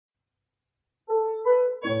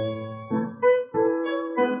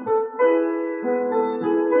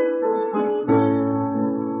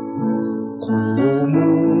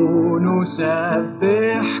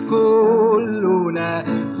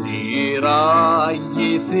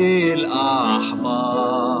ريث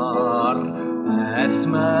الأحبار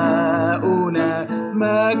أسماؤنا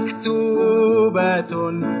مكتوبة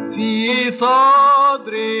في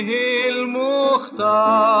صدره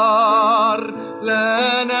المختار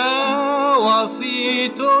لنا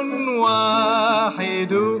وسيط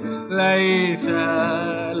واحد ليس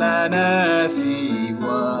لنا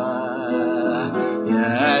سواه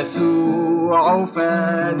يسوع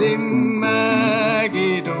فاد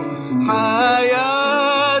ماجد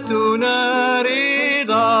حياتنا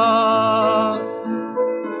رضا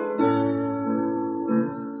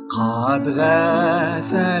قد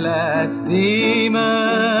غسلت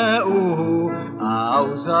دماؤه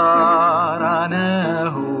أوزارنا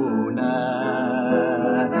هنا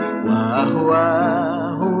وهو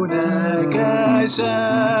هناك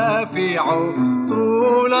شافع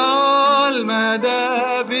طول المدى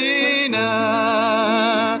بنا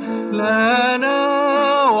لنا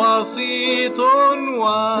وسيط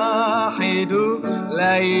واحد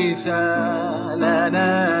ليس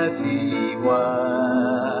لنا سواه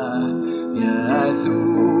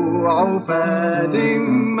يسوع فاد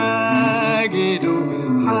ماجد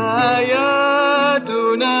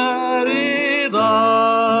حياتنا رضا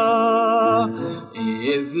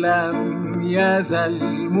إذ لم يزل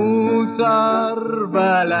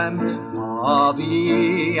مسربلا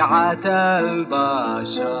طبيعة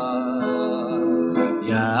البشر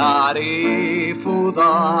يعرف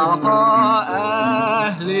ضعف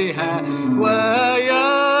أهلها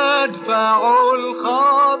ويدفع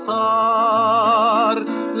الخطر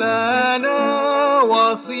لنا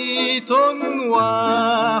وسيط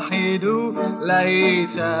واحد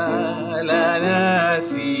ليس لنا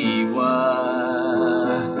سواه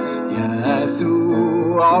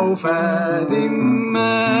يسوع فاد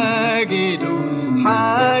ماجد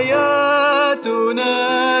حياتنا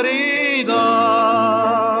رضا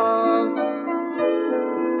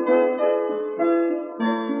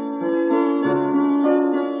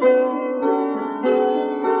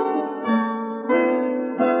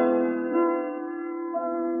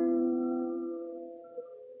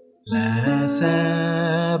لا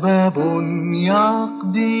سبب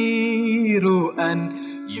يقدر أن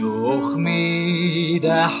يخمد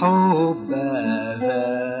حب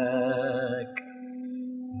ذاك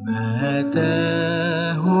متى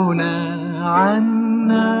هنا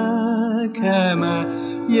عنا كما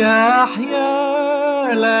يحيا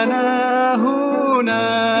لنا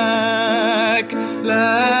هناك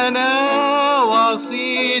لنا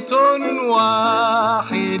وسيط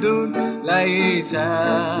واحد ليس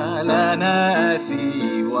لنا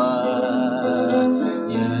سواه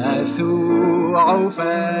يسوع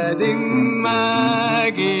فاد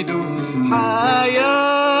ماجد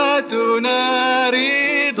حياتنا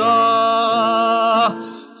رضا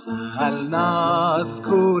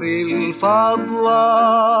فلنذكر الفضل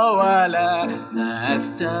ولا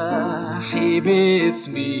نستحي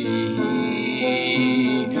باسمه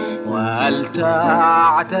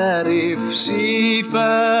ولتعترف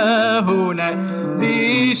شفاهنا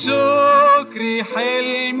بشكر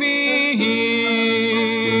حلمه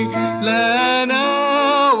لنا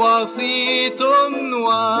وسيط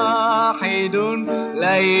واحد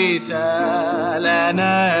ليس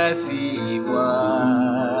لنا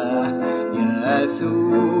سواه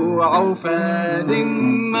يسوع فاد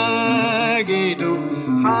ماجد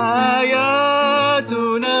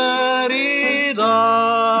حياتنا رضا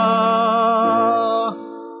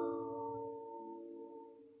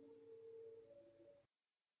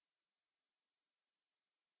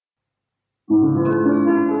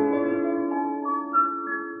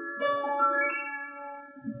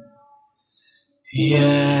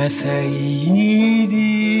يا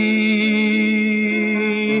سيدي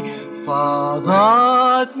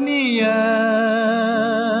فاضت مياه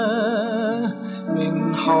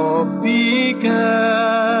من حبك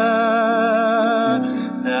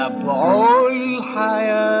نبع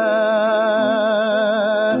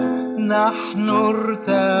الحياة نحن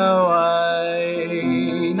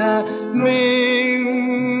ارتوينا من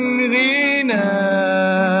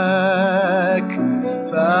غناك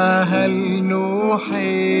فهل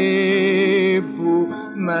نحب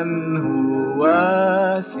من هو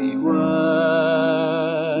سواك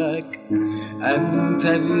أنت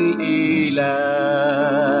الإله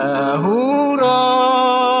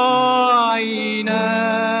راعينا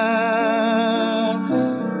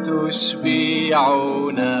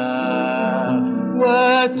تشبعنا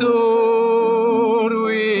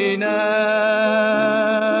وتروينا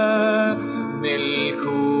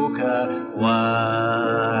ملكك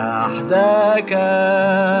وحدك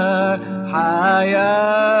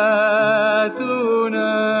حياتنا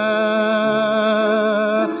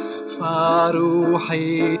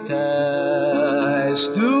روحي تشدو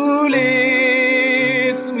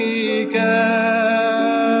لاسمك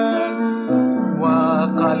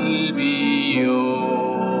وقلبي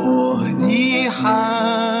يهدي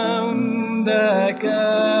حمدك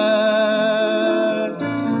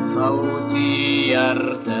صوتي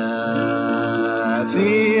يرتفع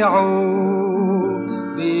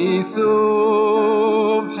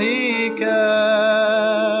بسبحك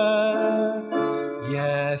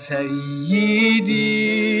يا سيدي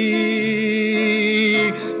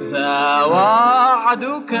ذا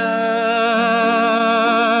وعدك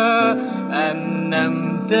أن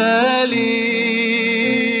نمتلي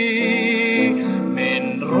من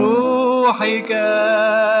روحك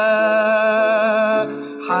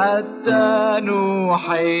حتى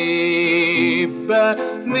نحب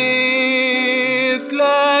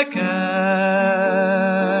مثلك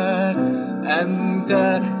أنت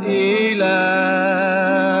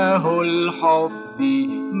إله الحب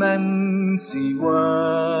من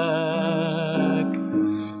سواك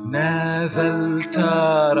نزلت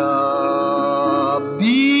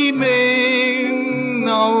ربي من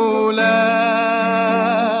علاك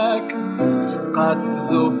قد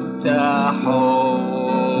ذبت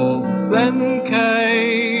حبا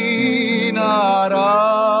كي نراك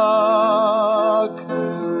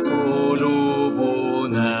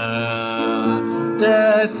قلوبنا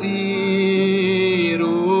تسير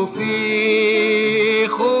في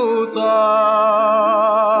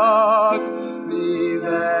خطاك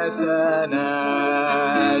لذا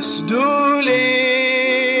سنشد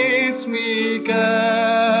لاسمك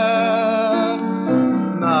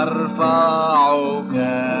نرفعك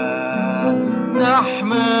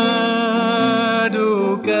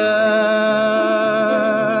نحمدك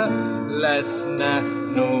لسنا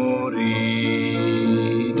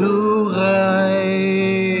نريد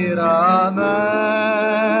غير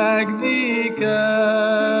مجدك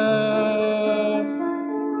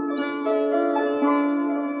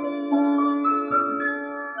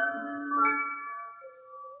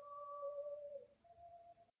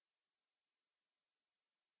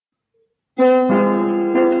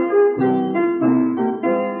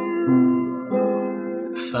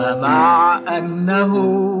فمع أنه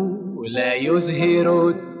لا يزهر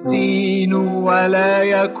التين ولا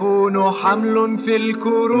يكون حمل في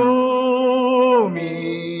الكروم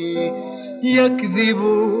يكذب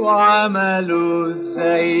عمل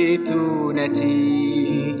الزيتونة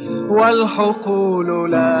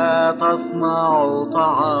والحقول لا تصنع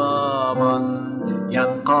طعاما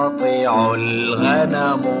ينقطع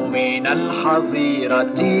الغنم من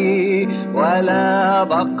الحظيرة ولا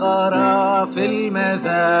بقر في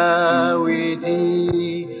المذاود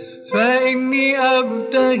فإني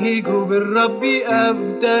أبتهج بالرب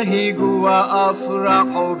أبتهج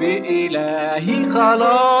وأفرح بإله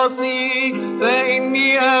خلاصي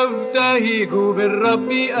فإني أبتهج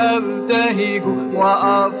بالرب أبتهج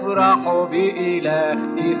وأفرح بإله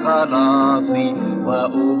خلاصي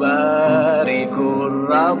وأبارك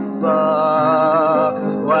الرب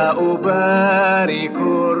وأبارك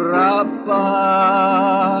الرب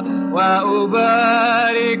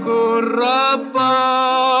وأبارك الرب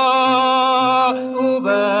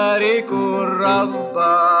أبارك الرب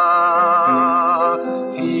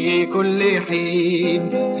في كل حين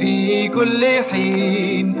في كل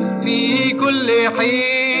حين في كل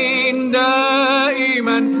حين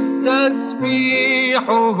دائما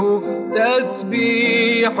تسبيحه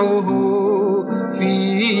تسبيحه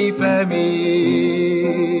في فمي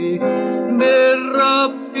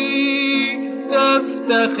بالرب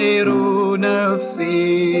تفتخر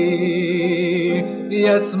نفسي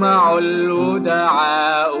يسمع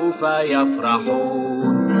الودعاء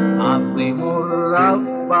فيفرحون عظموا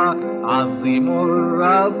الرب عظموا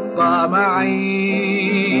الرب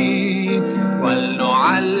معي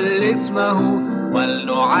ولنعل اسمه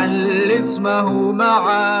ولنعل اسمه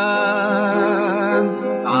معا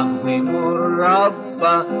عظموا الرب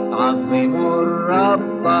عظموا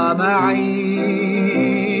الرب معي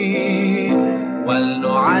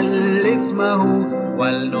ولنعل اسمه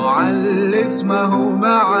ولنعل اسمه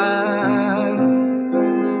معا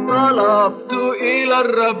طلبت إلى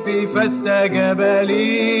الرب فاستجاب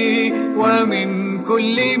لي ومن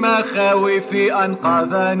كل مخاوف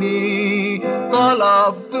أنقذني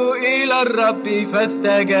طلبت إلى الرب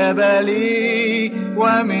فاستجاب لي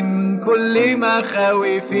ومن كل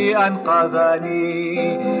مخاوف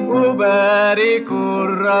أنقذني أبارك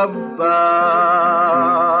الرب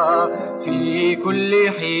في كل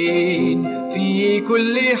حين في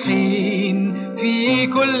كل حين في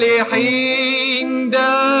كل حين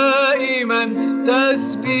دائما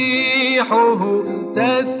تسبيحه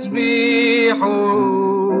تسبيحه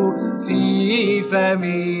في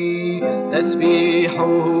فمي،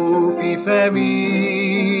 تسبيحه في فمي،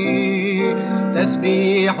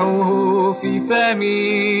 تسبيحه في فمي،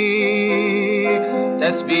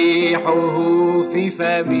 تسبيحه في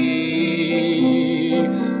فمي،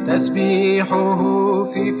 تسبيحه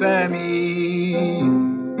في فمي.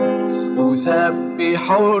 أسبح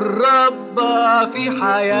الرب في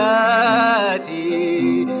حياتي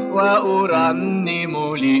وأرنم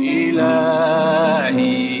لإلهي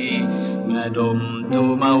ما دمت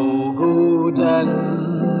موجودا،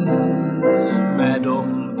 ما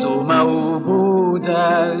دمت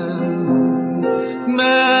موجودا،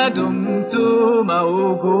 ما دمت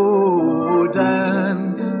موجودا،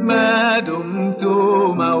 ما دمت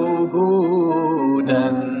موجودا،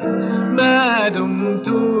 ما دمت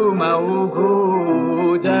موجودا،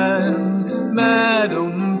 ما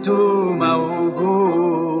دمت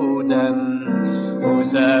موجودا.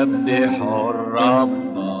 أسبح الرب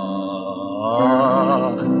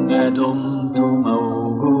ما دمت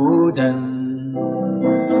موجودا،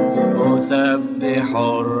 أسبح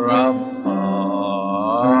الرب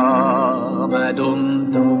ما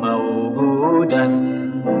دمت موجودا،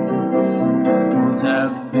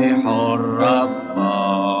 أسبح الرب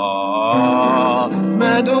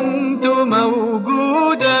ما دمت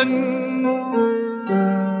موجودا.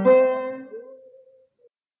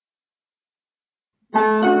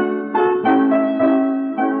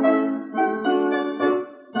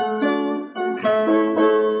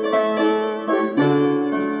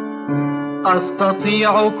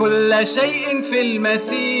 أستطيع كل شيء في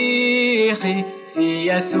المسيح، في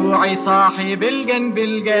يسوع صاحب الجنب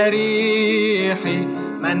الجريح،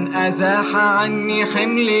 من أزاح عني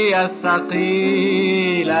حملي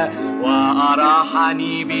الثقيل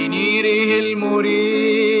وأراحني بنيره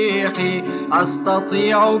المريح.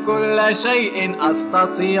 أستطيع كل شيء،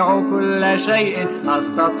 أستطيع كل شيء،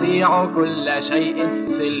 أستطيع كل شيء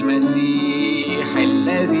في المسيح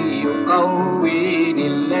الذي يقويني،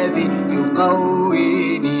 الذي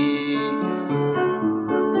يقويني.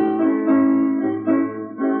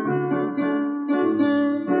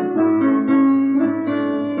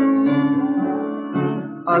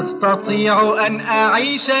 أستطيع أن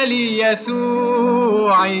أعيش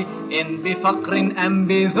ليسوع إن بفقر أم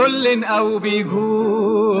بذل أو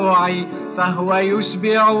بجوع، فهو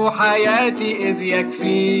يشبع حياتي إذ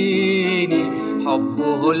يكفيني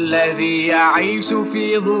حبه الذي يعيش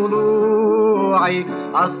في ضلوعي.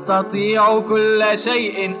 أستطيع كل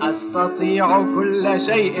شيء، أستطيع كل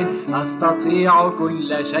شيء، أستطيع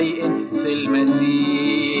كل شيء في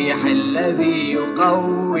المسيح الذي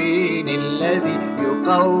يقويني، الذي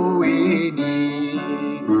يقويني.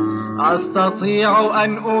 أستطيع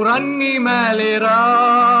أن أرنم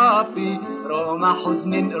لربي رغم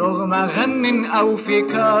حزن، رغم غم أو في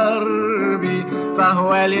كربي،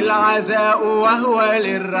 فهو للعزاء وهو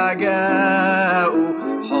للرجاء،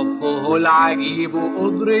 حبه العجيب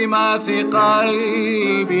أضرم في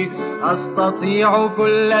قلبي. أستطيع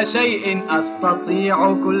كل شيء،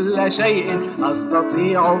 أستطيع كل شيء،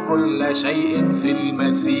 أستطيع كل شيء في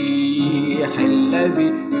المسيح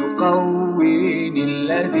الذي يقويني،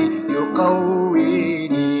 الذي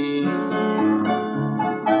يقويني.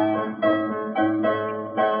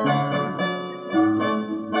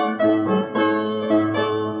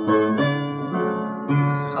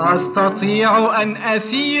 أستطيع أن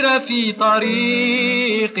أسير في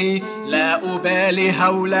طريقي لا أبالي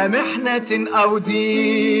هول محنة أو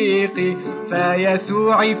ضيق،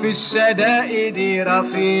 فيسوعي في الشدائد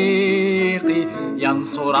رفيقي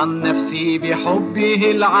ينصر نفسي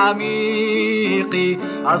بحبه العميق.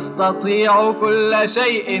 أستطيع كل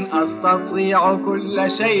شيء، أستطيع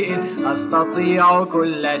كل شيء، أستطيع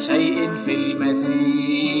كل شيء في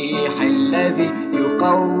المسيح الذي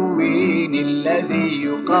يقويني، الذي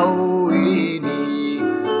يقويني.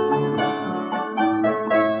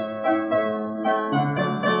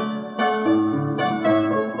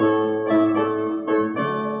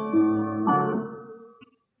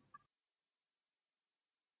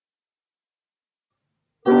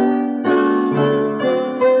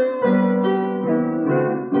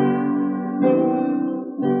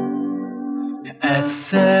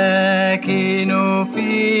 الساكن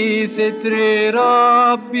في ستر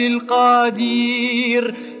ربي القدير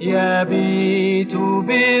يبيت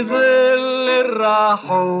بظل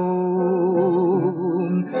الرحوم.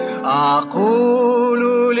 أقول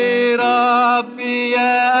لربي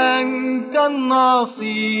أنت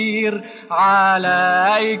النصير،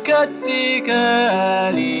 عليك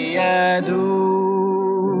اتكالي يدوم.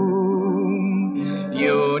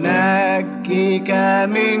 ينجيك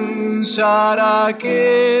من شرك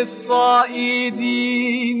الصائدين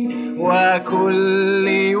وكل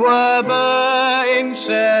وباء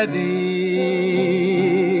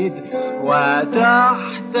جديد،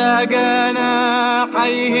 وتحت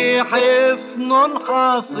جناحيه حصن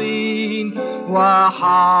حصين،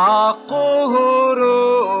 وحقه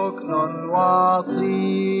ركن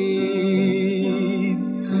وطيد.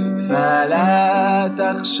 فلا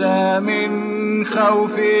تخشى من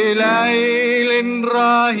خوف ليل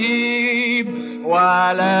رهيب،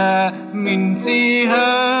 ولا من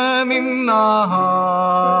سهام النهار،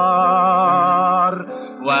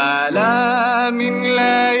 ولا من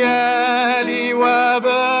ليالي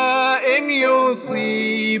وباء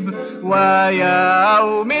يصيب،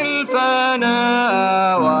 ويوم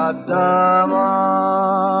الفناء والدمار.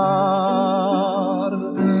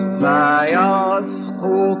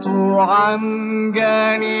 فيسقط عن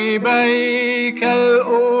جانبيك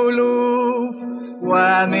الألوف،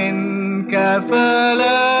 ومنك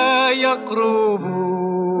فلا يقرب،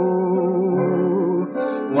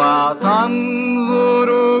 وتنظر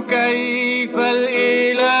كيف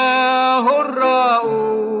الإله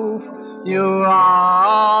الرؤوف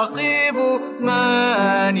يعاقب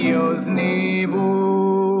من يذنب.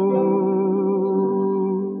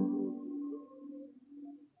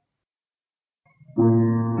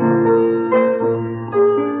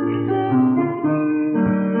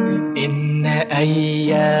 إن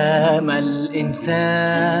أيام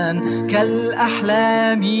الإنسان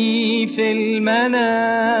كالأحلام في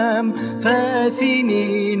المنام،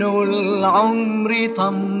 فسنين العمر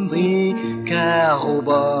تمضي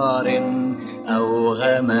كغبار أو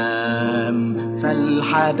غمام.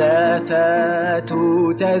 فالحداثات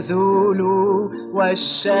تزول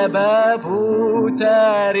والشباب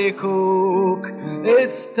تاركك،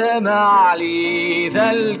 استمع لي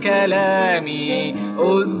ذا الكلام،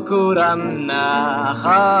 اذكرن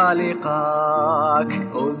خالقك،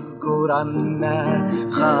 اذكرن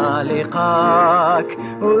خالقك،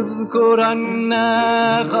 اذكرن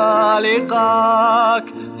خالقك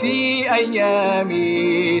في أيام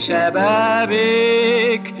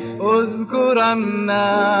شبابك، اذكرن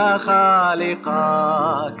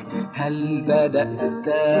خالقك. هل بدأت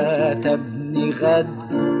تبني غد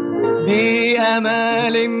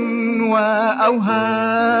بأمال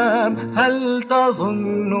وأوهام؟ هل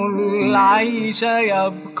تظن العيش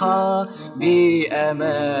يبقى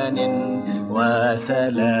بأمان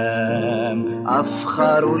وسلام؟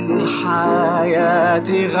 أفخر الحياة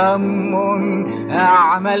غم،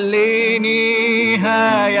 أعمل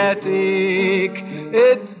لنهايتك،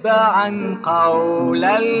 اتبعا قول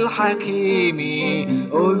الحكيم،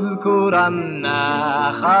 اذكرن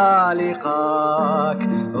خالقك،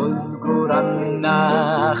 اذكرن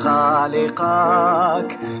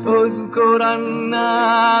خالقك، اذكرن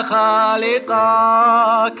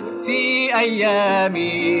خالقك في أيام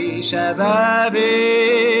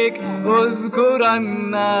شبابك،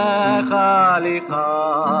 اذكرن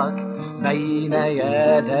خالقك. بين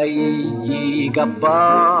يدي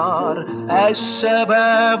جبار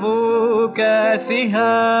الشباب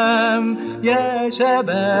كسهام، يا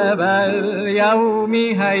شباب اليوم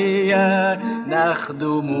هيا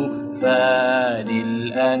نخدم فاني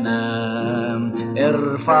الأنام.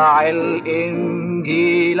 ارفع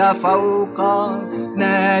الإنجيل فوق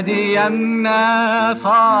نادين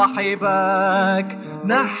صاحبك،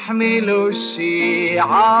 نحمل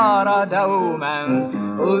الشعار دوما،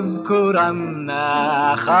 اذكرن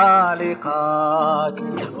خالقك،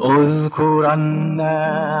 اذكرن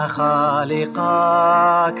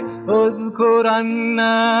خالقك، اذكرن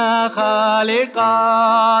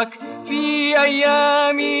خالقك في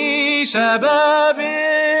أيام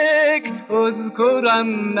شبابك،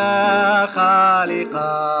 اذكرن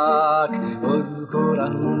خالقك،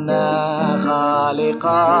 اذكرن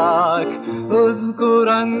خالقك،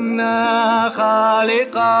 اذكرن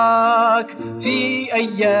خالقك في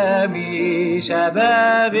أيام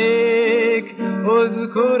شبابك،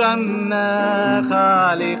 اذكرن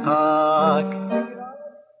خالقك.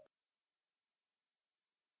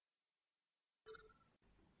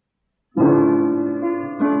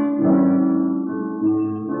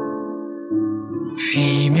 في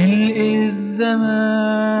ملء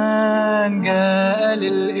الزمان جاء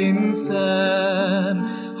للإنسان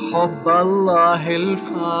حب الله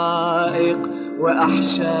الفائق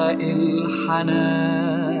وأحشاء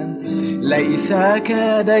الحنان، ليس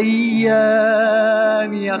كديان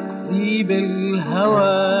يقضي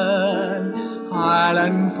بالهوان على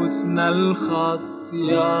أنفسنا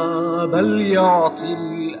الخطية، بل يعطي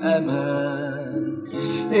الأمان.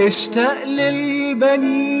 اشتاق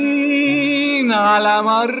للبنين على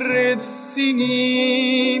مر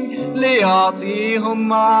السنين،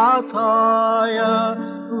 ليعطيهم عطايا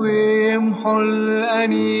ويمحو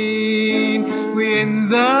الأنين،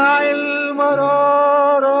 وينزع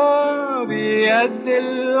المرارة بيد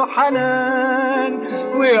الحنان،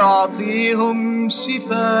 ويعطيهم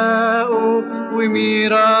شفاءه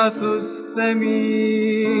وميراثه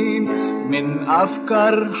الثمين من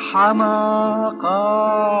أفكار حماقة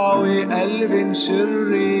وقلب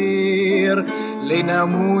شرير،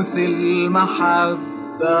 لناموس المحبة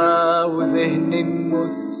وذهن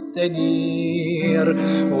مستنير،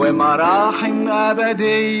 ومراحم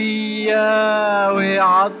أبدية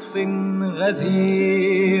وعطف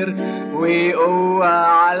غزير، وقوة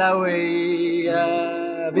علوية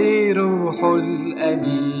بروح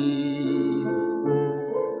الأمين.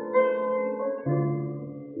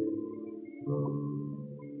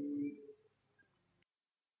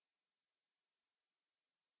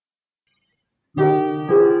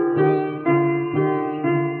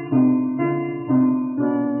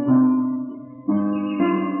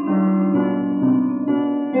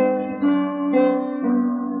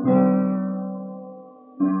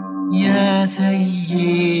 يا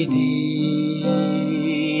سيدي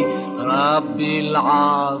ربي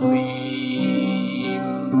العظيم،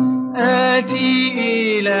 آتي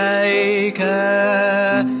إليك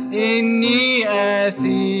إني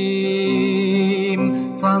آثيم،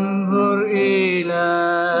 فانظر إلي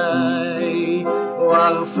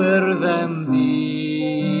واغفر ذنبي،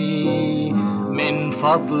 من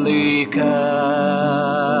فضلك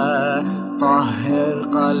طهر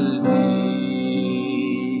قلبي.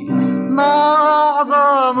 ما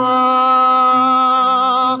أعظم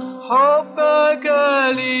حبك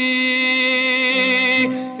لي،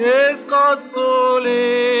 إذ قد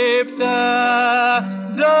صلبت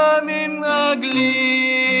من أجلي،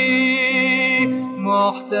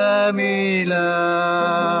 محتملا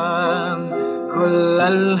كل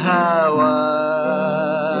الهوان،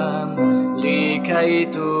 لكي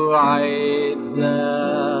تعد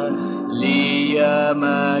لي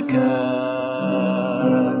مكان.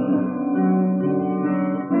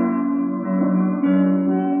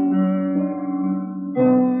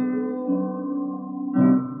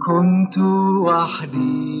 كنت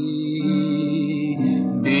وحدي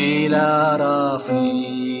بلا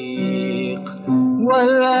رفيق،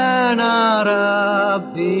 والآن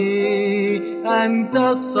ربي أنت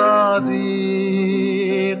الصديق،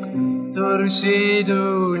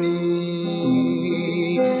 ترشدني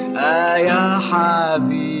يا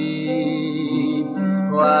حبيب،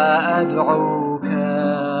 وأدعوك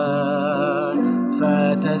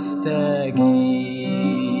فتستجيب.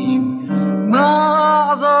 ما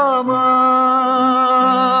أعظم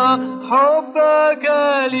حبك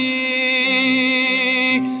لي،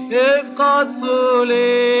 إذ قد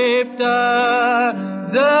صلبت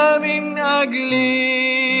من أجلي،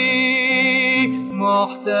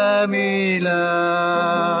 محتملا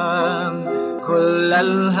كل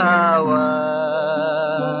الهوان،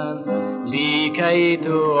 لكي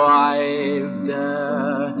تعد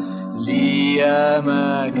لي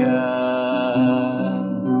مكان.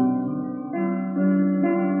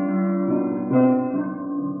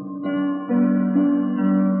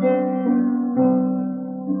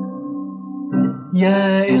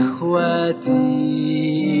 يا إخوتي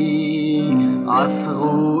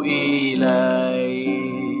أصغوا إلي،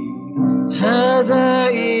 هذا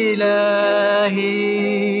إلهي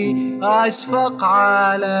أشفق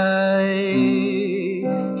علي،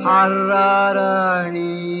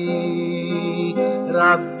 حررني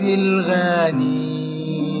ربي الغني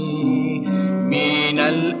من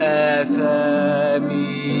الآثام،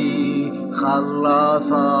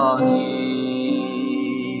 خلصني.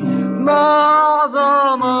 ما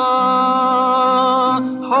أعظم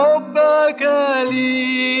حبك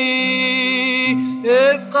لي،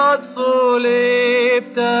 إذ قد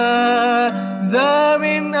صلبت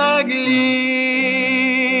من أجلي،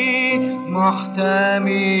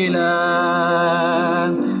 محتملا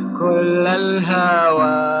كل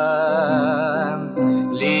الهوان،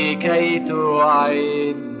 لكي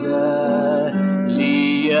تعد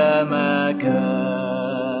لي مكان.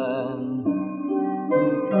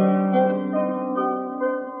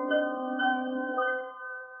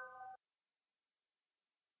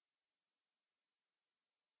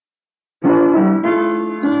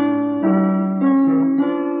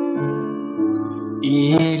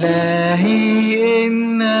 إلهي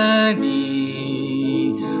إنني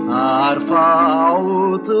أرفع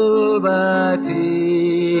طلبتي،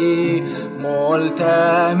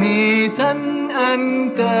 ملتمسا أن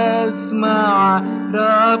تسمع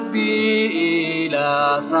ربي إلى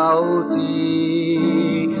صوتي.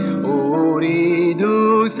 أريد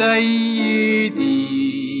سيدي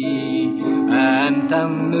أن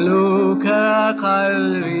تملك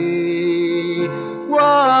قلبي،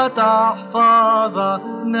 وتحفظ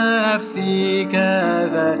نفسي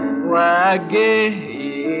كذا وجه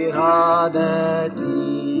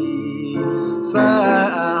إرادتي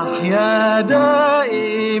فأحيا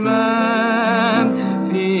دائما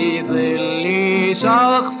في ظل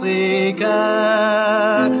شخصك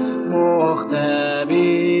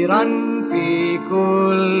مختبرا في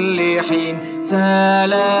كل حين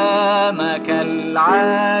سلامك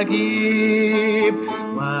العجيب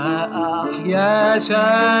وأحيا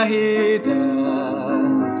شاهدا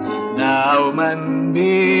دوما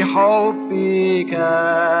بحبك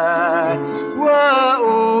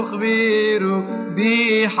وأخبر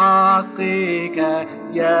بحقك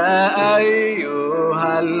يا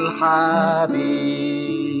أيها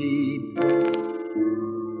الحبيب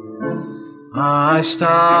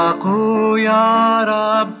أشتاق يا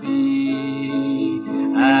ربي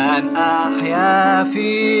أن أحيا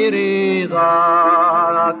في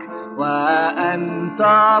رضاك وأن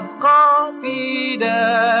تبقى في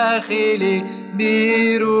داخلي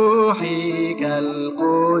بروحك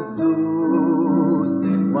القدوس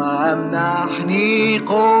وامنحني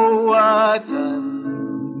قوة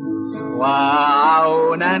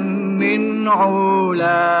وعونا من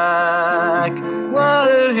علاك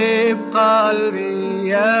والهب قلبي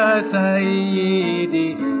يا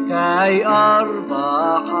سيدي كي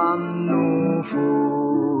أربح النفوس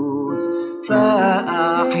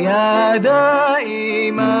فأحيا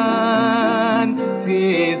دائما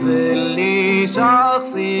في ظل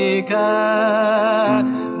شخصك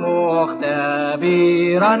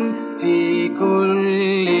مختبرا في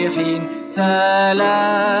كل حين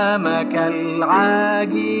سلامك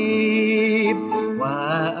العجيب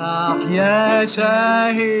وأحيا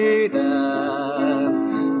شاهدا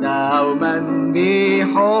دوما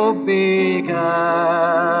بحبك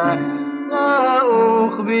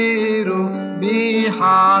وأخبر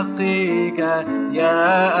بحقك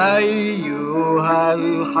يا أيها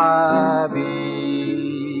الحبيب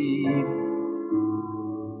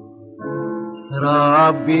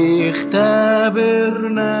ربي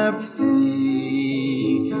اختبر نفسي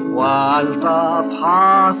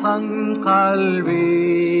ولتفحصا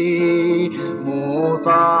قلبي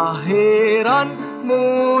مطهرا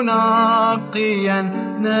منقيا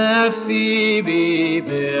نفسي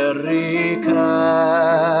ببرك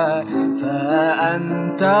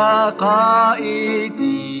فأنت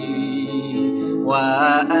قائدي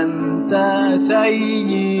وأنت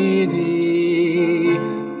سيدي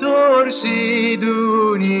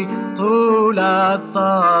ترشدني طول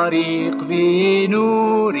الطريق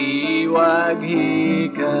بنور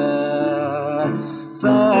وجهك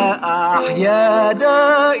فأحيا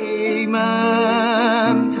دائما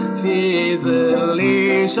في ظل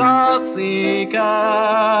شخصك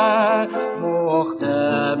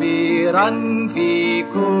مختبرا في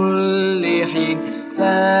كل حين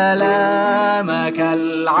سلامك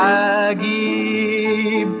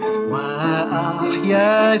العجيب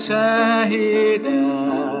وأحيا شاهدا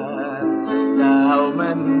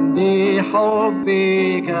دوما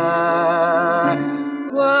بحبك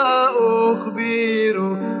وأخبر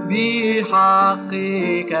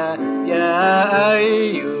بحقك يا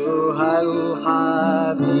أيها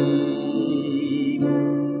الحبيب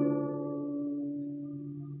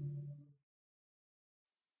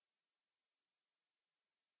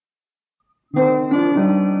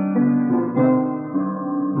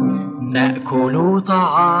نأكل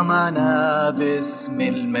طعامنا باسم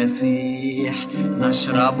المسيح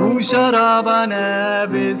نشرب شرابنا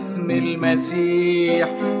باسم المسيح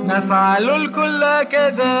نفعل الكل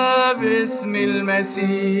كذا باسم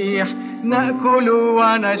المسيح نأكل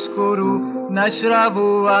ونشكر نشرب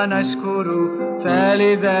ونشكر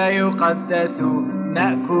فلذا يقدس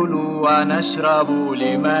نأكل ونشرب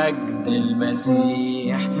لمجد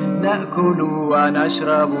المسيح نأكل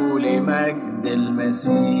ونشرب لمجد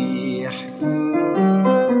المسيح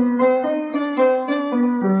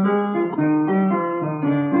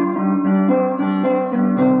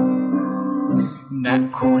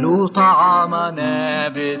نأكل طعامنا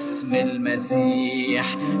باسم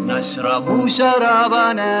المسيح نشرب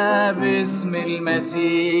شرابنا باسم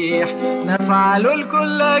المسيح نفعل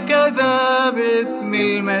الكل كذا باسم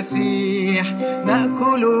المسيح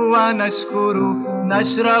نأكل ونشكر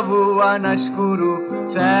نشرب ونشكر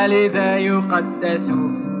فلذا يقدس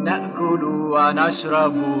نأكل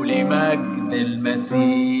ونشرب لمجد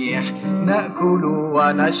المسيح نأكل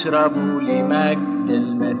ونشرب لمجد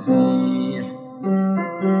المسيح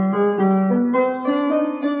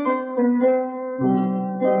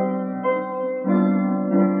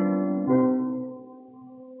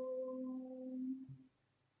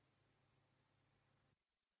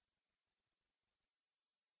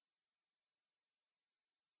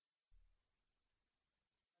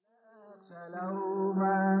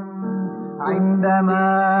لوما عندما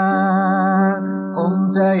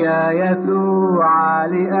قمت يا يسوع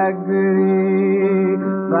لأجري،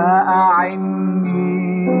 فأعني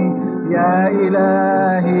يا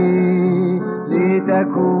إلهي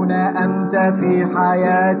لتكون أنت في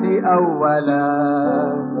حياتي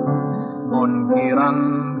أولا، منكرا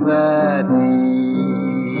ذاتي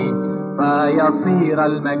فيصير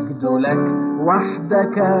المجد لك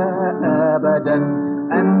وحدك أبدا.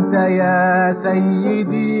 أنت يا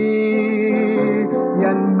سيدي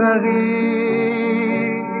ينبغي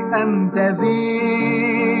أن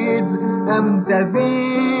تزيد أن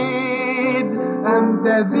تزيد أن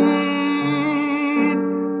تزيد،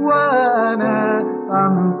 وأنا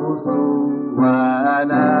أنقص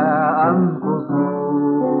وأنا أنقص.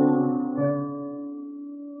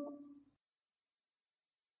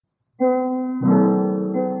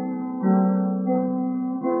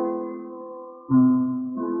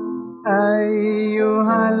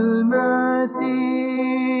 أيها المسيح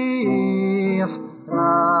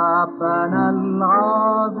ربنا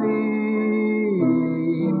العظيم،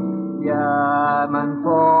 يا من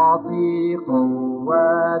تعطي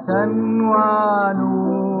قوة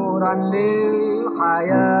ونورا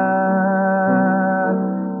للحياة،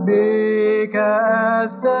 بك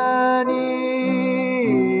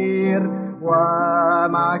أستنير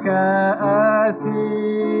ومعك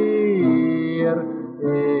أسير،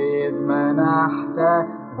 إذ منحت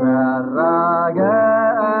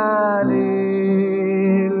الرجاء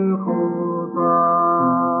للخطى.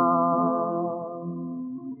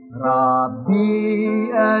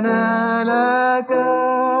 ربي أنا لك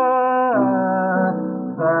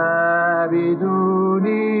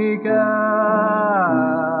فبدونك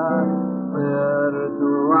صرت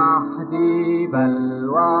وحدي، بل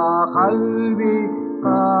وقلبي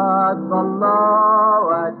قد ضل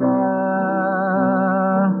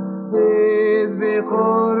وتاه، إذ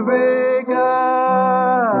بقربك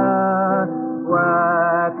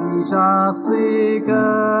وفي شخصك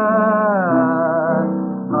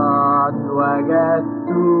قد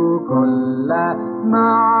وجدت كل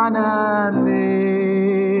معنى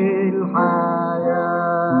للحياة.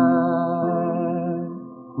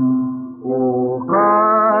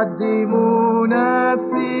 أقدم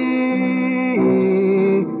نفسي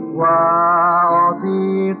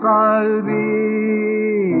وأعطي قلبي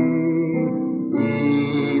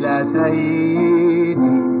إلى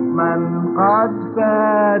سيدي من قد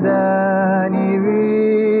فداني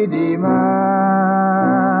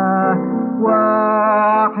بدماه،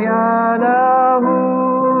 وأحيا له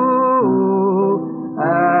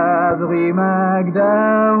أبغي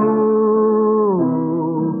مجده،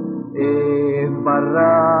 إذ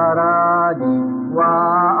بررني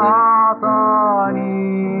وأعطاني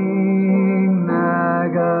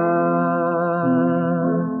النجاة.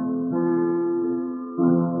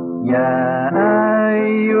 يا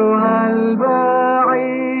أيها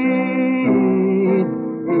البعيد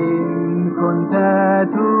إن كنت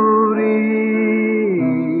تريد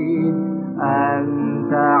أن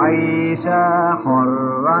تعيش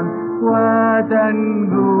حرا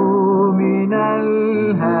وتنجو من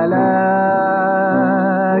الهلاك،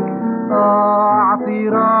 أعطي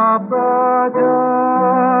ربك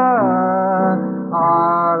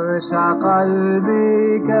عرش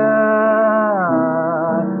قلبك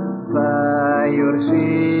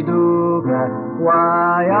فيرشدك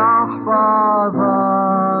ويحفظ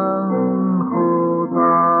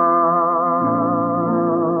خطاك.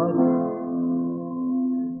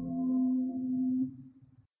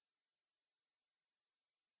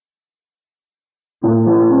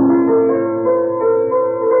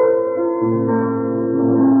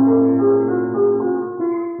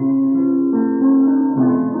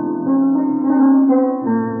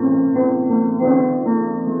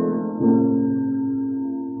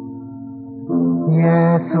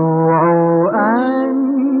 يسوع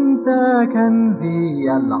أنت كنزي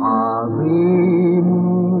العظيم،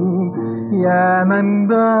 يا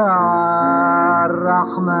منبع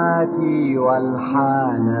الرحمة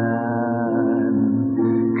والحنان،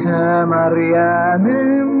 كمريم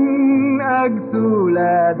أجثو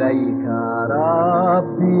لديك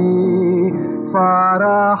ربي،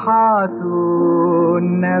 فرحة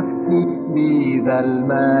النفس بذا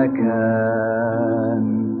المكان،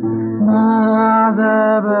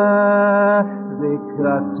 معذب ذكر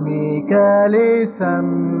اسمك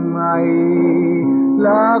لسمعي،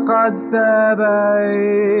 لقد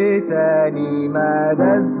سبيتني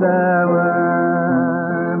مدى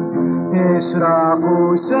الزمان، إشراق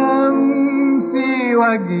شمس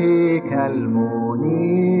وجهك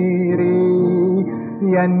المنير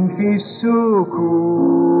ينفي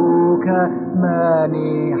الشكوك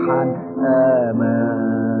مانحا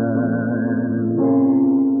أمان.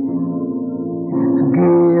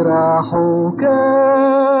 جراحك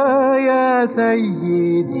يا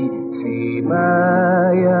سيدي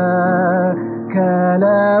حماية،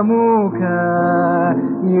 كلامك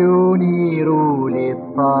ينير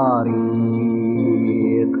للطريق،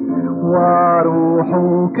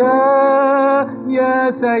 وروحك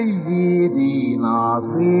يا سيدي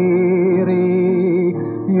ناصيري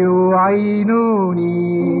يعينني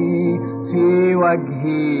في وجه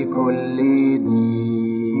كل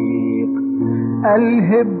ضيق.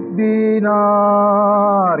 ألهب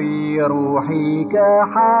بنار روحك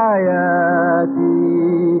حياتي،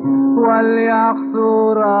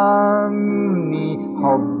 وليحصر عني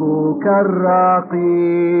حبك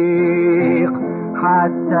الرقيق،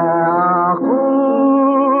 حتى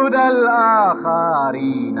أقود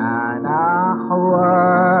الآخرين نحو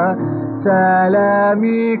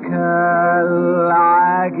سلامك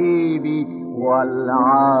العجيب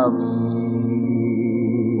والعميق.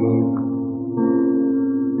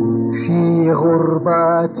 في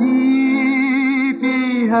غربتي في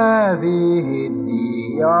هذه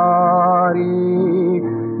الديار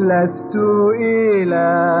لست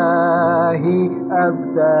إلهي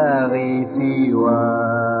أبتغي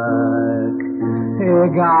سواك.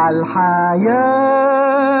 اجعل حياتي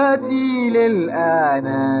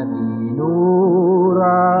للأنام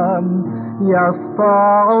نورا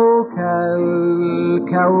يسطع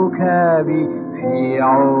كالكوكب في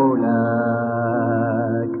علاك.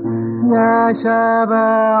 يا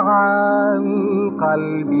شبع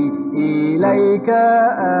القلب إليك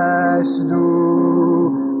أشدو،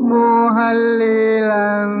 مهللا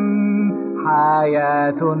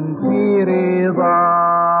حياة في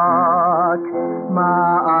رضاك. ما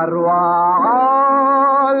أروع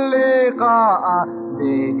اللقاء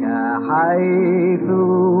بك حيث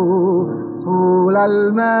طول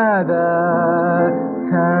المدى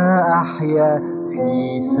سأحيا في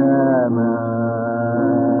سماك.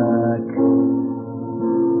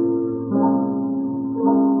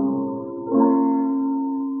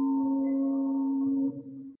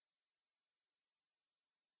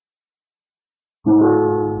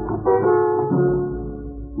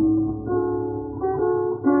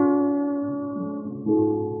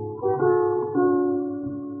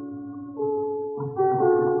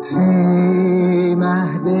 في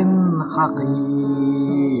مهد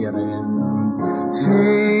حقير في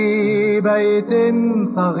بيت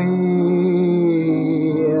صغير،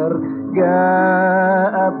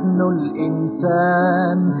 جاء ابن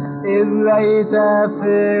الإنسان إذ ليس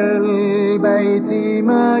في البيت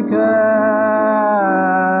مكان.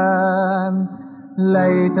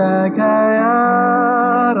 ليتك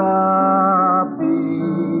يا ربي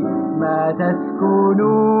ما تسكن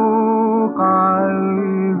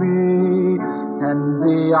قلبي،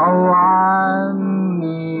 تنزع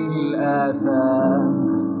عني الآثام،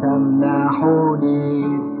 تمنحني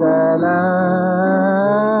السلام،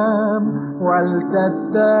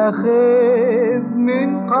 ولتتخذ من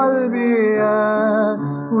قلبي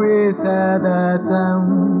وسادة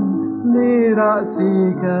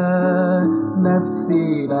لرأسك. نفسي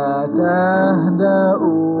لا تهدأ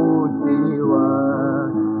سوى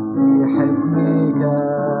في حضنك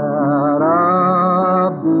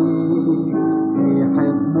ربي، في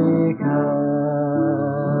حضنك.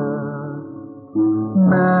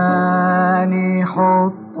 مانح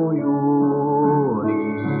الطيور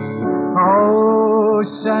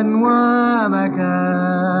عشا ومكان،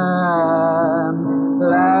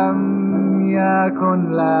 لم يكن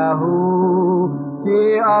له في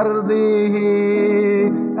أرضه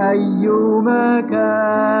أي مكان.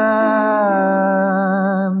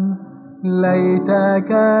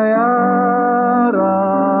 ليتك يا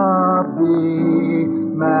ربي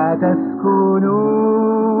ما تسكن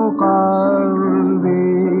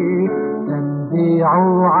قلبي، تنزع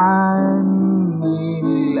عني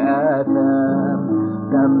الآثام،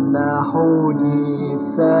 تمنحني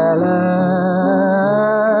السلام،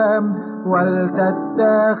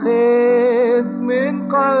 ولتتخذ من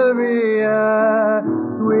قلبي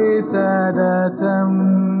وسادة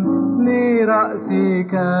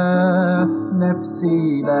لرأسك. نفسي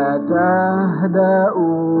لا تهدأ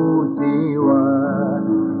سوى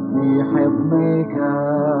في حضنك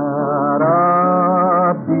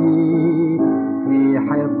ربي، في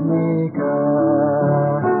حضنك.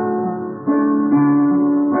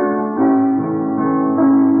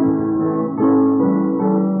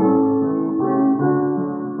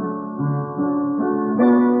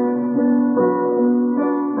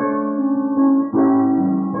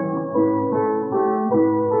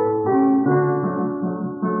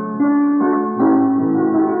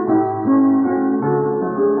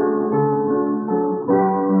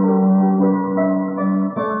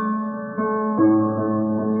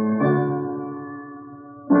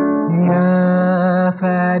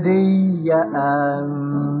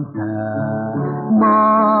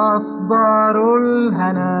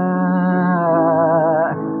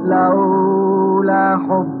 عناء، لولا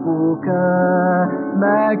حبك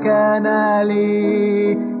ما كان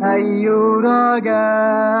لي أي رجاء.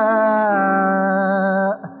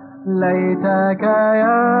 ليتك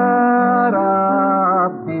يا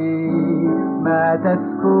ربي ما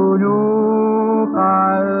تسكن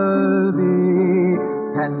قلبي،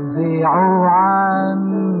 تنزع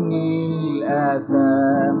عني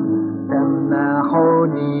الآثام،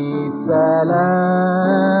 تمنحني السلام،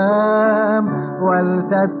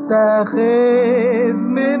 ولتتخذ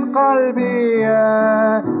من قلبي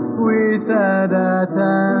وسادة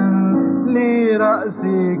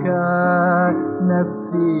لرأسك.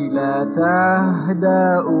 نفسي لا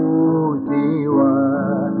تهدأ سوى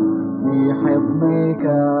في حضنك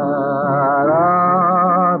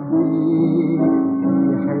ربي، في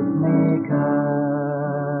حضنك.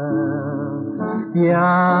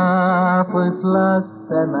 يا طفل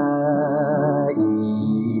السماء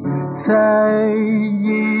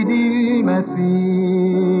سيدي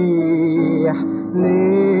المسيح،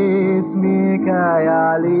 لاسمك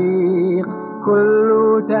يليق كل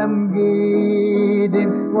تمجيد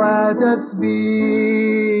وتسبيح.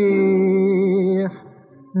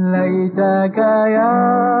 ليتك يا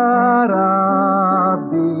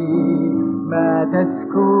ربي ما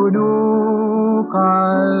تسكن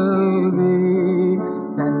قلبي،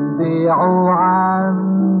 تنزع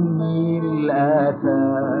عني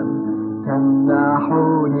الآثام،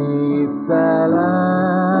 تمنحني السلام،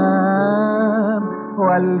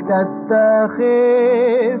 ولتتخذ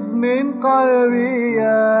من قلبي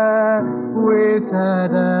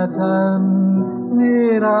وسادة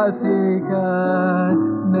لرأسك.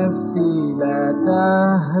 نفسي لا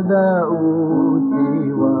تهدأ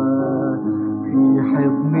سوى في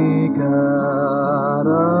حضنك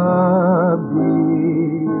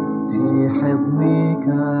ربي، في حضنك.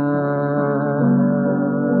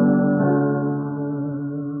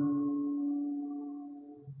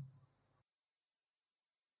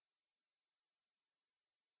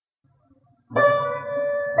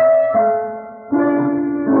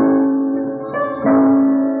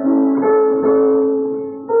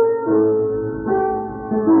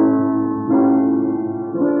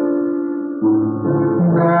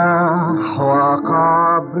 نحو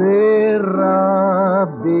قبر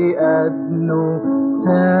الرب أدنو،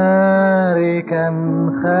 تاركا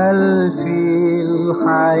خلفي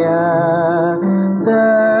الحياة،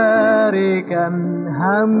 تاركا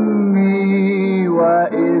همي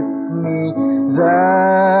وإثمي،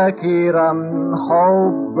 ذاكرا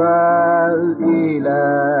حب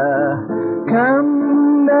الإله. كم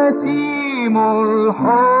نسيم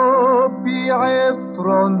الحب عطر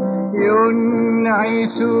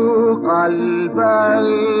ينعش قلب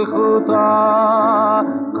الخطى،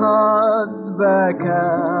 قد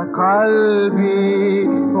بكى قلبي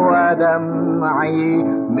ودمعي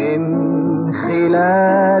من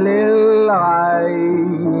خلال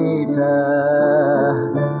العين تاه.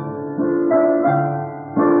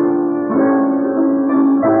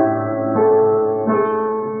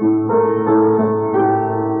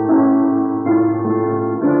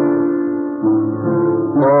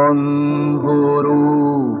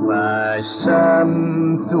 انظروا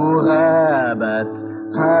فالشمس غابت،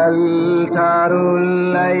 هل تروا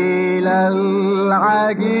الليل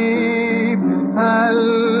العجيب؟ هل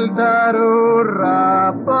تروا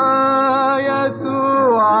الرب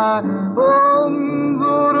يسوع؟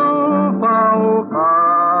 انظروا فوق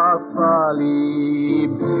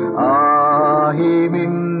الصليب.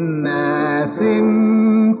 من ناس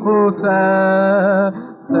قساة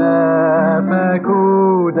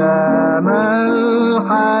سفكوا دم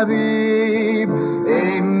الحبيب،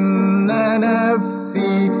 إن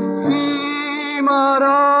نفسي في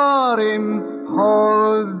مرار،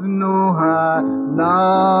 حزنها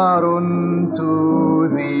نار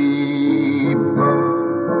تذيب.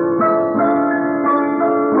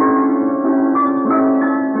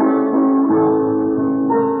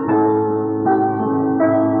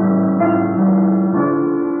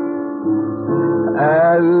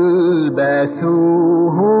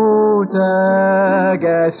 ألبسوه تاج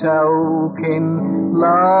شوك،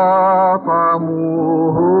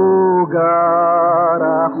 لاطموه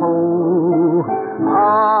جرحوه،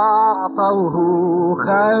 أعطوه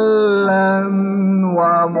خلا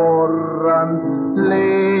ومرا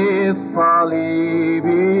للصليب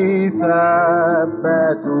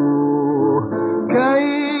ثبتوه.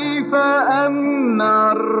 كيف أن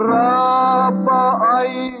الرب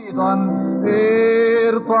أيضا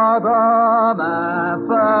ارتضى ما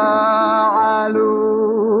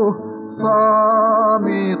فعلوه،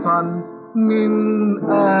 صامتا من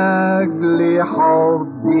أجل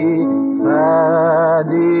حبي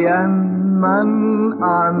فاديا من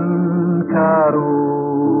أنكروا.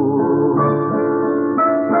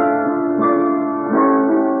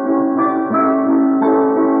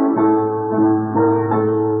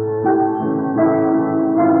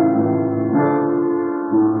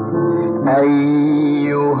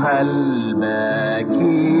 أيها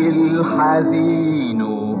الباكي الحزين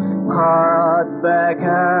قد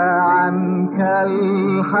بكى عنك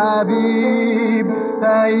الحبيب،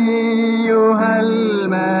 أيها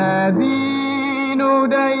المدين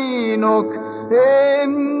دينك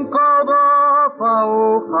انقضى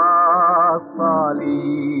فوق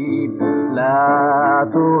الصليب، لا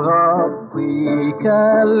تغطيك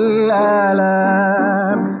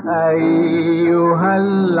الآلام أيها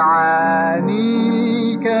العاني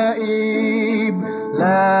الكئيب،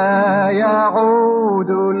 لا يعود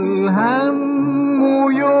الهم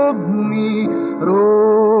يضني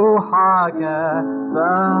روحك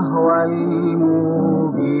فهو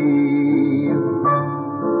المجيب.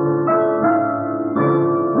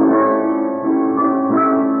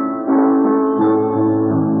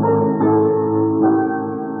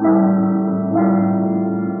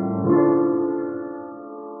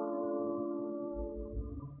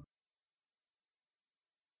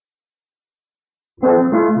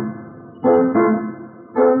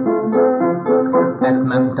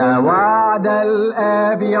 أتممت وعد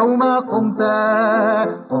الآب يوم قمت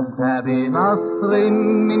بنصر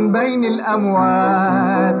من بين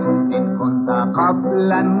الأموات، إن كنت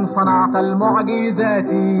قبلا صنعت المعجزات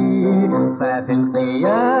ففي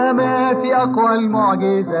القيامات أقوى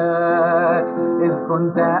المعجزات، إذ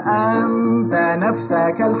كنت أنت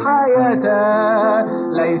نفسك الحياة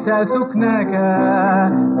ليس سكنك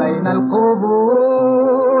بين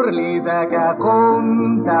القبور، لذاك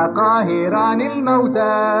قمت قاهرا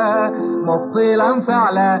الموتى مبطلا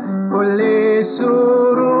فعل كل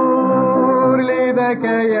الشرور، لذاك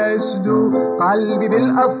يشدو قلبي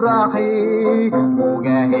بالأفراح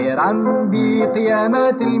مجاهرا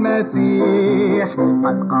بقيامات المسيح،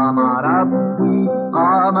 قد قام ربي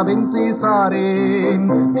قام بانتصار،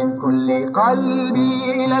 من كل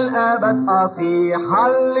قلبي إلى الأبد أصيح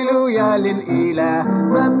هللويا للإله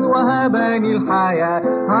من وهبني الحياة،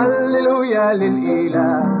 هللويا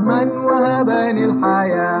للإله من وهبني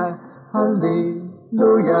الحياة،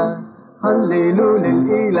 هللويا هللوا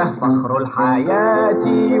للإله فخر الحياة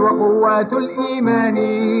وقوة الإيمان،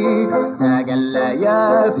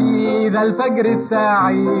 تجليا في ذا الفجر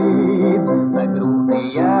السعيد، فجر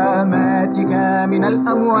قيامتك من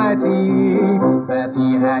الأموات،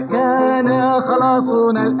 ففيها كان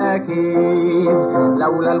خلاصنا الأكيد،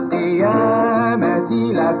 لولا القيامة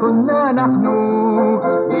لكنا نحن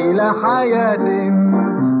إلى حياة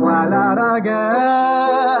ولا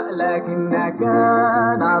رجاء، لكنك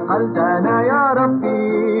نقلتنا يا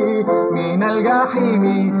ربي من الجحيم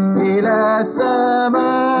إلى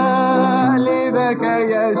السماء، لذاك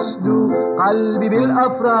يشدو قلبي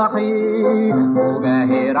بالأفراح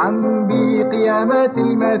مجاهرا بقيامة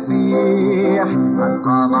المسيح، قد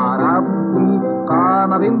قام ربي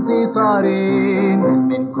قام بانتصار،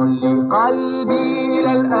 من كل قلبي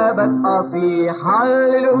إلى الأبد أصيح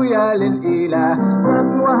هللويا للإله من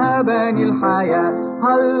وهبني الحياة،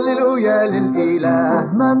 هللويا للإله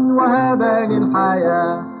من وهبني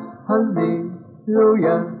الحياة،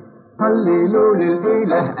 هللويا هللوا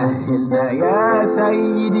للإله. أهلنا يا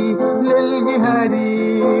سيدي للجهاد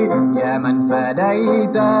يا من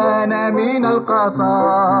فديتنا من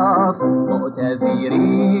القصاص،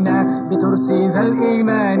 مؤتذرين بترس ذا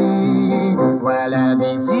الإيمان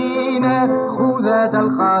ولابسين خوذة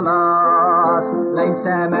الخلاص، ليس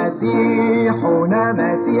مسيحنا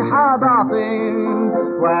مسيح ضعف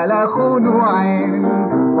ولا خنوع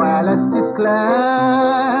ولا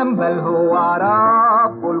استسلام، بل هو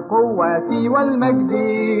رب القوة والمجد،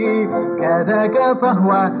 كذاك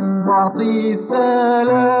فهو معطي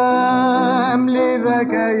السلام،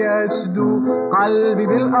 لذاك يشدو قلبي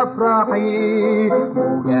بالأفراح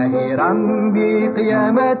مجاهرا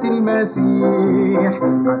بقيامات المسيح،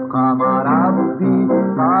 قد قام ربي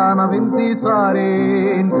قام بانتصار،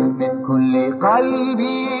 من كل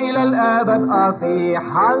قلبي إلى الأبد أصيح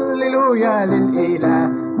هللويا للإله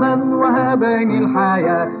من وهبني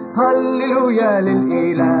الحياة، هللويا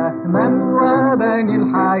للإله من وهبني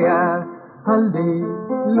الحياة،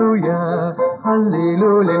 هللويا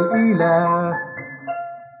هللوا للإله.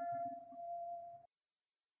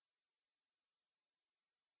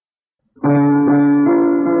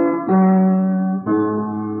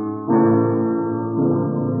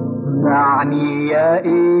 دعني يا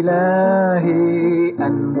إلهي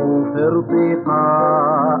أنمو في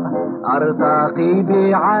ارتقاء أرتقي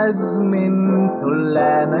بعزم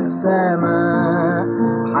سلم السماء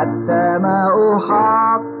حتى ما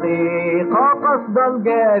أحقق قصد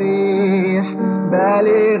الجريح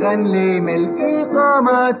بالغا لملء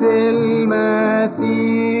قامة المسيح.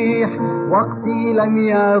 وقتي لن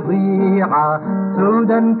يضيع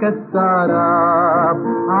سودا كالسراب،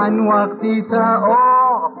 عن وقتي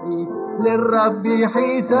سأعطي للرب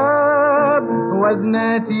حساب،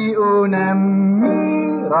 وزنتي أنمي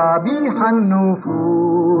ربيح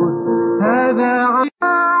النفوس. هذا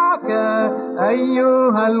عهدك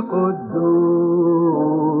أيها القدوس،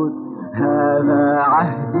 هذا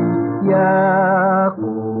عهدي يا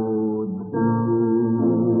قدوس.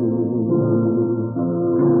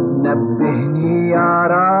 نبهني يا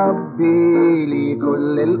ربي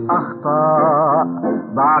لكل الأخطاء،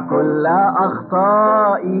 ضع كل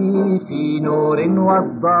أخطائي في نور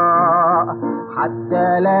وضاء،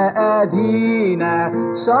 حتى لا أدين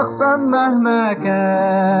شخصا مهما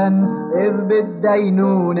كان، إذ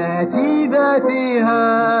بالدينونة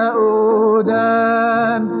ذاتها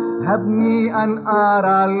أدان. هبني أن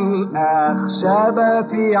أرى الأخشاب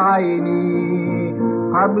في عيني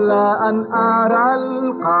قبل أن أرى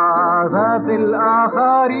القاذى في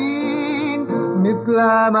الآخرين، مثل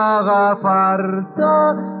ما غفرت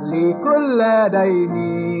لكل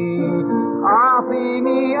ديني.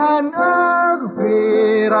 أعطيني أن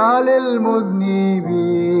أغفر للمذنبين،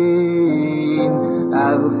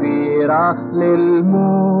 أغفر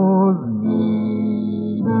للمذنبين.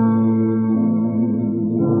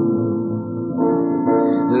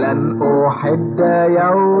 لن أحد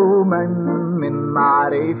يوما من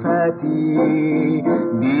معرفتي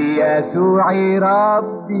بيسوع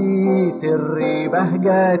ربي سر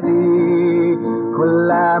بهجتي،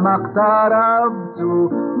 كلما اقتربت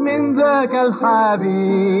من ذاك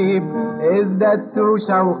الحبيب ازددت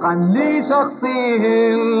شوقا لشخصه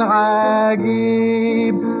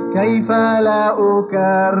العجيب. كيف لا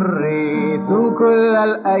أكرس كل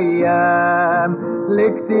الأيام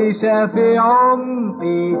لاكتشاف عمق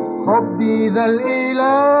حبي ذا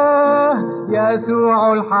الإله،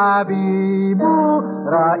 يسوع الحبيب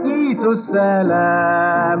رئيس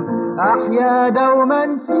السلام، أحيا دوما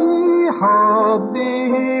في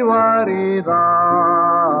حبه ورضاه،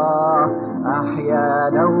 أحيا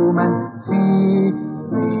دوما في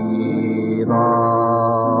رضاه.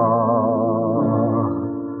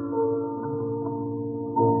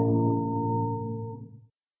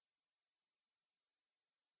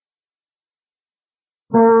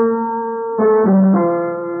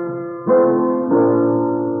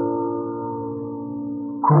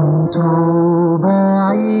 كنت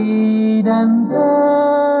بعيدا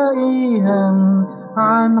تائها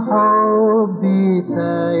عن حب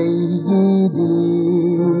سيدي،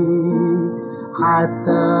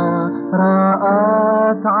 حتى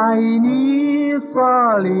رأت عيني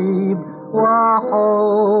الصليب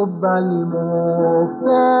وحب المفتدي،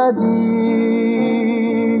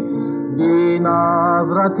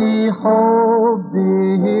 بنظرة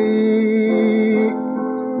حبه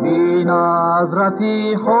بنظرة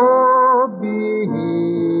حبه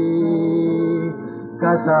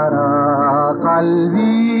كسر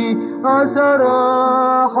قلبي أسر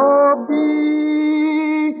حبي،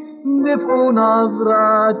 دفء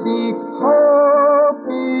نظرة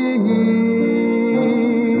حبه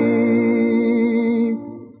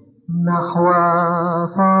نحو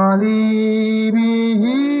صليبه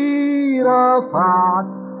رفعت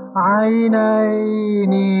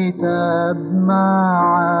عينين تدمعان،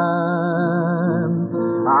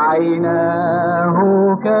 عيناه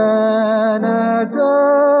كانتا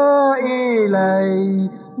إلي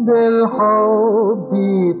بالحب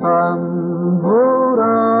تنظران،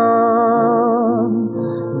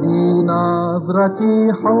 بنظرة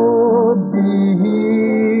حبه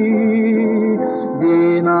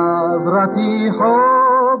بنظرة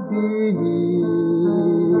حبه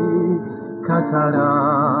كسر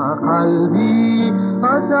قلبي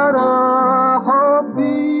أسر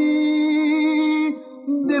حبي،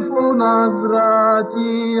 دفء نظرة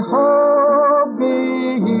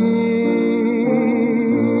حبه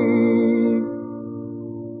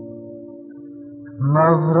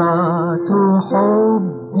نظرة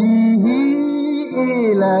حبه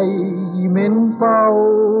إلي من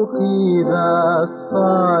فوق ذا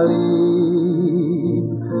الصليب،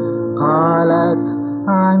 قالت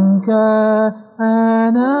عنك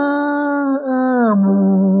أنا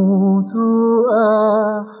أموت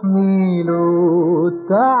أحمل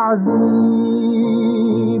التعذيب،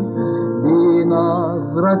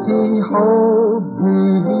 بنظرة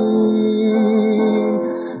حبه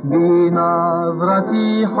بنظرة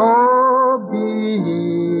حبه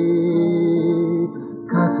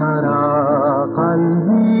كسر أترى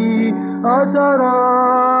قلبي أترى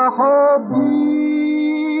حبي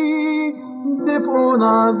دفء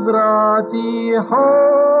نظرة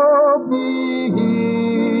حبه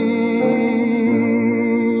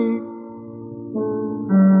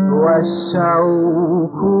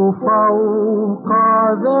والشوق فوق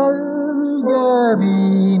ذا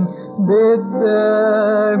الجبين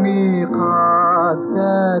بالدم قد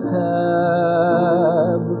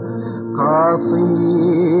كتب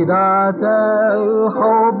قصيدة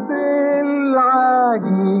الحب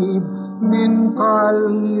العجيب من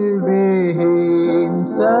قلبه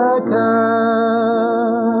انسكب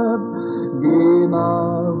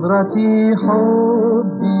بنظرة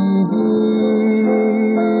حبه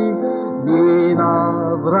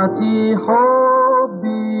بنظرة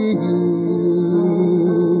حبه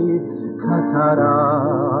كسر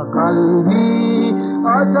قلبي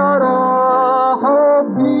أترى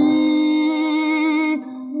حبي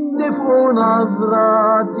دفء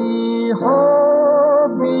نظرة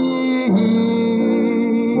حبه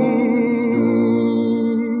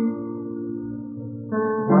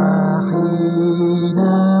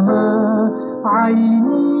وحينما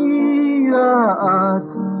عيني رأت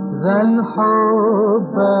ذا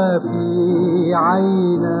الحب في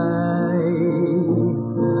عيني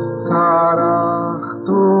صرخت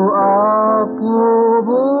أطلب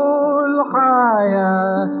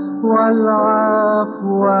الحياة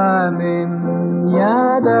والعفو من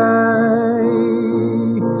يدي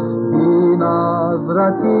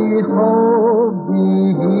بنظرة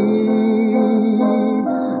حبه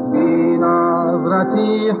بنظرة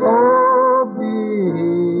حبه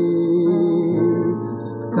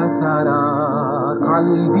كسر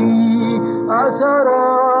قلبي أسرى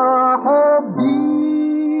حبي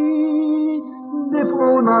دفء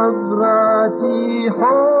نظرة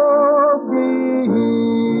حبه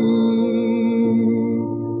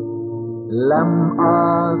لم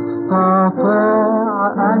أستطع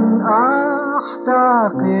أن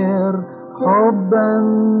أحتقر حبا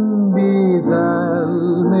بذا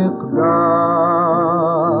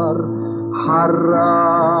المقدار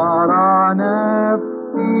حرر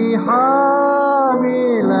نفسي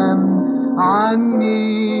حاملا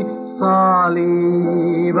عني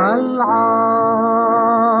صليب العار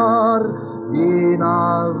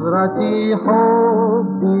بنظرة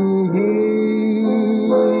حبه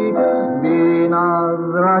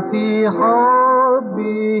بنظرة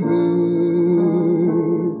حبه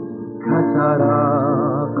كسر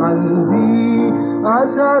قلبي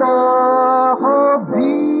أسرى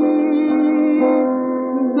حبي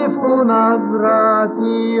دفء نظرة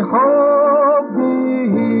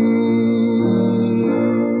حبه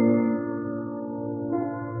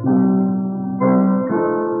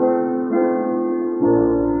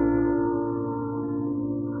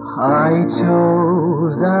I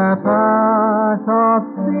chose a path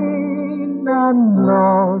of sin and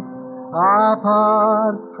loss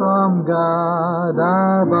apart from God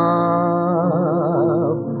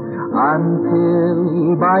above,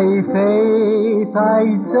 until by faith I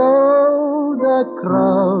saw the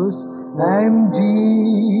cross and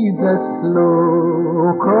Jesus'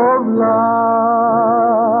 look of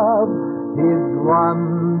love, His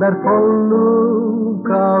wonderful look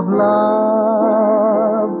of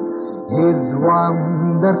love, His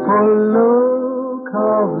wonderful look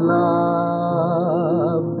of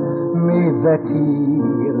love. May the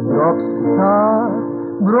teardrops start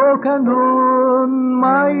broken on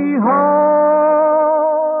my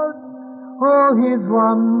heart. Oh, His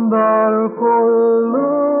wonderful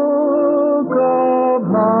look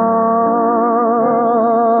of love.